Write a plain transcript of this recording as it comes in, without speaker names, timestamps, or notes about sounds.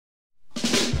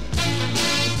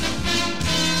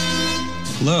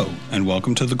Hello, and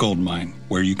welcome to The Gold Mine,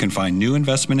 where you can find new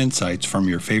investment insights from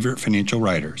your favorite financial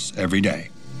writers every day.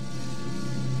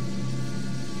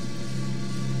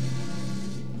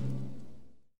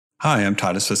 Hi, I'm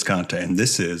Tadas Visconti, and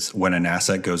this is When an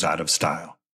Asset Goes Out of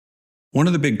Style. One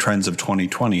of the big trends of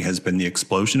 2020 has been the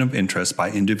explosion of interest by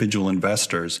individual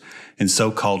investors in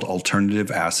so-called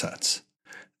alternative assets.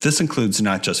 This includes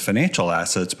not just financial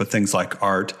assets, but things like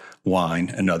art, wine,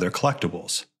 and other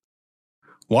collectibles.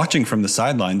 Watching from the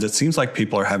sidelines, it seems like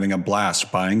people are having a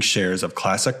blast buying shares of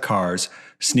classic cars,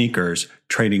 sneakers,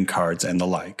 trading cards, and the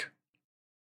like.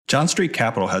 John Street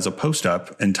Capital has a post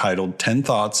up entitled 10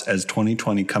 Thoughts as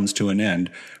 2020 Comes to an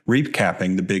End,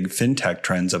 recapping the big fintech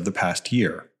trends of the past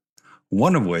year.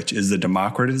 One of which is the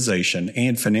democratization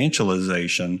and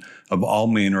financialization of all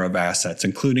manner of assets,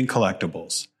 including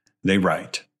collectibles. They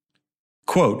write,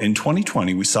 quote, in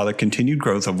 2020, we saw the continued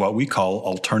growth of what we call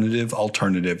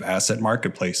alternative asset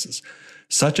marketplaces,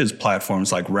 such as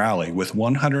platforms like Rally with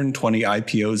 120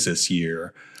 IPOs this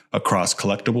year across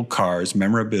collectible cars,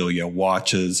 memorabilia,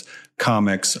 watches,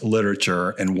 comics,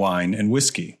 literature, and wine and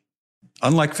whiskey.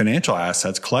 Unlike financial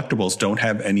assets, collectibles don't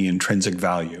have any intrinsic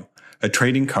value. A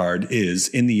trading card is,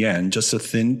 in the end, just a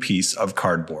thin piece of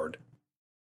cardboard.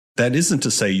 That isn't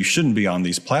to say you shouldn't be on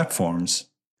these platforms.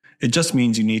 It just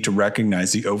means you need to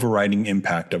recognize the overriding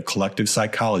impact of collective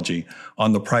psychology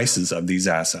on the prices of these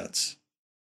assets.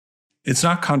 It's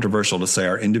not controversial to say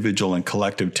our individual and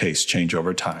collective tastes change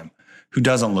over time. Who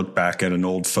doesn't look back at an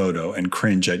old photo and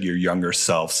cringe at your younger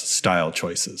self's style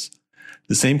choices?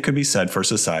 The same could be said for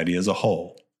society as a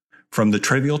whole. From the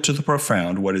trivial to the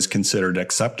profound, what is considered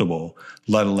acceptable,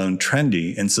 let alone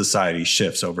trendy, in society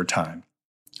shifts over time.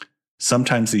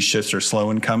 Sometimes these shifts are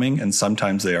slow in coming, and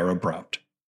sometimes they are abrupt.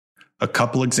 A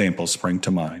couple examples spring to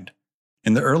mind.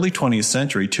 In the early 20th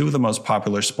century, two of the most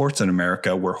popular sports in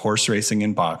America were horse racing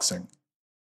and boxing.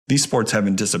 These sports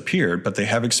haven't disappeared, but they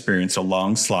have experienced a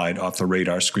long slide off the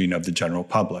radar screen of the general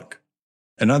public.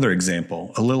 Another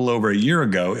example, a little over a year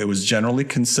ago, it was generally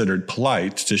considered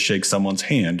polite to shake someone's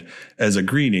hand as a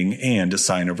greeting and a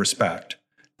sign of respect.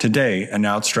 Today, an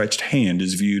outstretched hand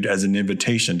is viewed as an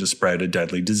invitation to spread a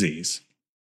deadly disease.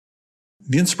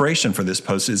 The inspiration for this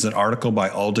post is an article by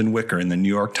Alden Wicker in the New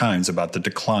York Times about the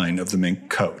decline of the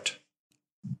mink coat.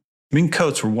 Mink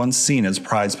coats were once seen as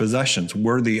prized possessions,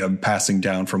 worthy of passing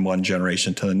down from one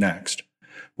generation to the next.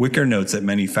 Wicker notes that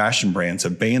many fashion brands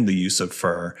have banned the use of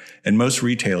fur, and most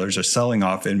retailers are selling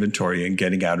off inventory and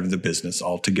getting out of the business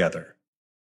altogether.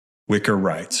 Wicker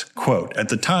writes, quote, at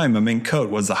the time, a mink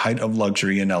coat was the height of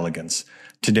luxury and elegance.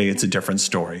 Today, it's a different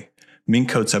story. Mink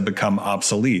coats have become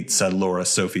obsolete, said Laura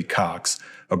Sophie Cox,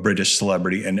 a British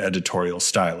celebrity and editorial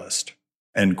stylist.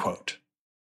 End quote.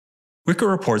 Wicker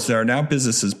reports there are now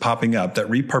businesses popping up that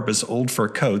repurpose old fur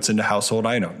coats into household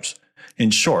items. In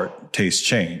short, tastes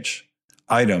change.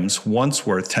 Items, once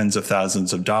worth tens of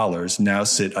thousands of dollars, now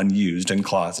sit unused in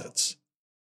closets.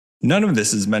 None of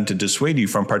this is meant to dissuade you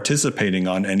from participating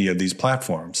on any of these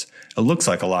platforms. It looks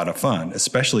like a lot of fun,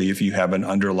 especially if you have an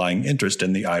underlying interest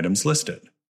in the items listed.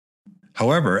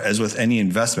 However, as with any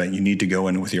investment, you need to go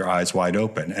in with your eyes wide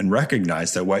open and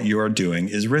recognize that what you are doing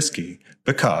is risky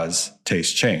because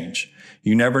tastes change.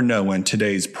 You never know when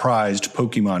today's prized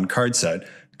Pokemon card set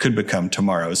could become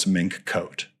tomorrow's mink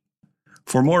coat.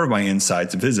 For more of my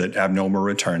insights, visit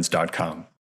abnormalreturns.com.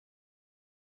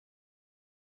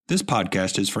 This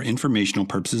podcast is for informational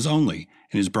purposes only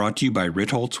and is brought to you by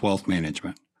Ritholtz Wealth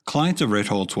Management. Clients of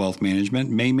Ritholtz Wealth Management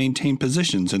may maintain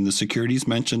positions in the securities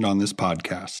mentioned on this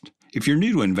podcast. If you're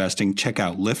new to investing, check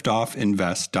out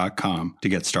liftoffinvest.com to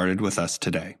get started with us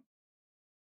today.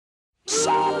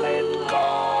 Solid.